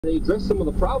They address some of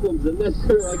the problems, and then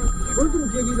they're like, we're going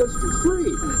to give you this for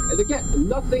free. And again,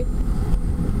 nothing.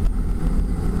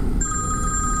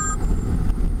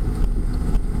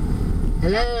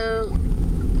 Hello?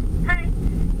 Hi,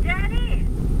 Daddy.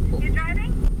 You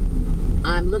driving?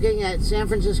 I'm looking at San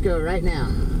Francisco right now.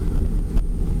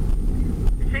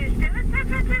 So you're still in San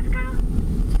Francisco?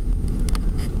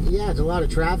 Yeah, it's a lot of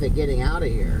traffic getting out of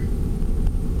here.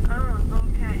 Oh,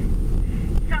 okay.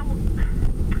 So,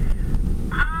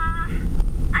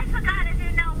 I forgot, I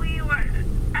didn't know we were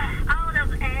out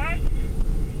of eggs.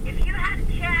 If you had a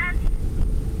chance,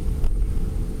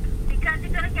 because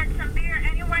you're going to get some beer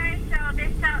anyway, so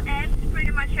they sell eggs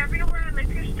pretty much everywhere,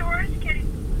 liquor stores. Can you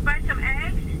buy some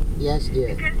eggs? Yes,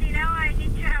 dear. Because, you know, I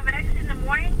need to have eggs in the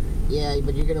morning. Yeah,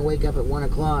 but you're going to wake up at 1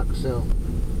 o'clock, so,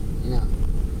 you know.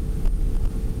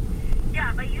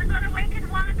 Yeah, but you're going to wake at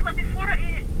 1 o'clock before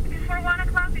 1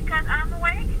 o'clock because I'm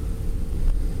awake?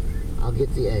 I'll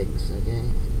get the eggs, okay?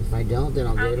 If I don't, then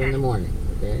I'll get them in the morning,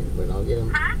 okay? But I'll get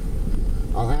them. Huh?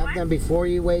 I'll have them before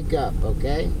you wake up,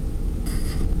 okay?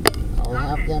 I'll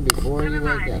have them before you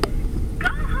wake up. Go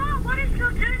home. What is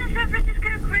still doing in San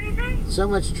Francisco? Crazy? So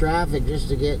much traffic just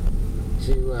to get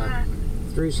to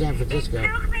through San Francisco. It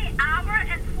took me an hour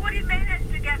and 40 minutes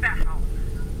to get back home.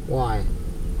 Why?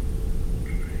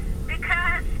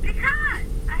 Because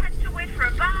I had to wait for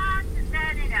a bus, and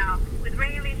then, you know, with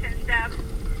Rayleighs and stuff.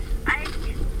 I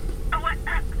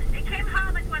came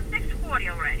home, it was 6:40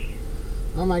 already.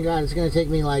 Oh my God, it's going to take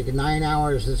me like 9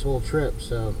 hours this whole trip,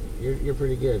 so you're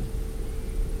pretty good.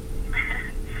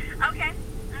 Okay.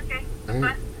 All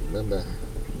right. Bye-bye.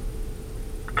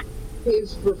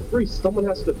 Is for free. Someone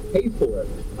has to pay for it.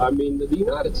 I mean, the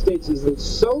United States is in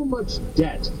so much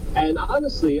debt, and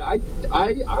honestly, I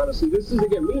honestly, this is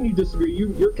again, me and you disagree.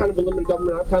 You're kind of a limited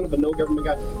government. I'm kind of a no government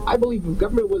guy. I believe if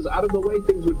government was out of the way,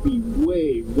 things would be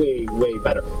way, way, way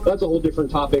better. That's a whole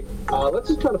different topic. Let's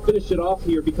just kind of finish it off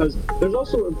here because there's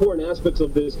also important aspects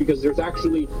of this because there's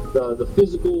actually the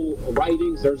physical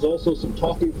writings. There's also some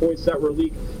talking points that were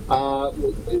leaked.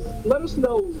 Let us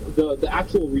know the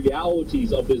actual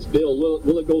realities of this bill.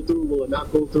 Will it go through? Will it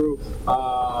not go through?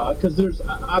 Because there's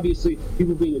obviously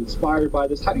people being inspired by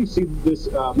this. How do you see this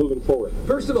moving forward?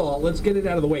 First of all, let's get it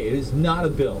out of the way. It is not a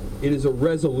bill. It is a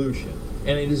resolution,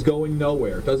 and it is going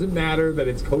nowhere. It doesn't matter that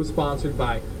it's co-sponsored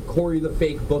by Cory the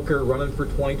Fake Booker running for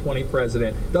 2020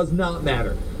 president. It does not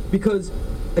matter. Because,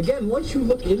 again, once you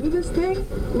look into this thing,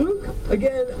 Luke,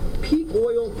 again, peak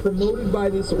oil promoted by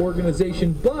this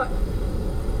organization, but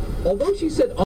although she said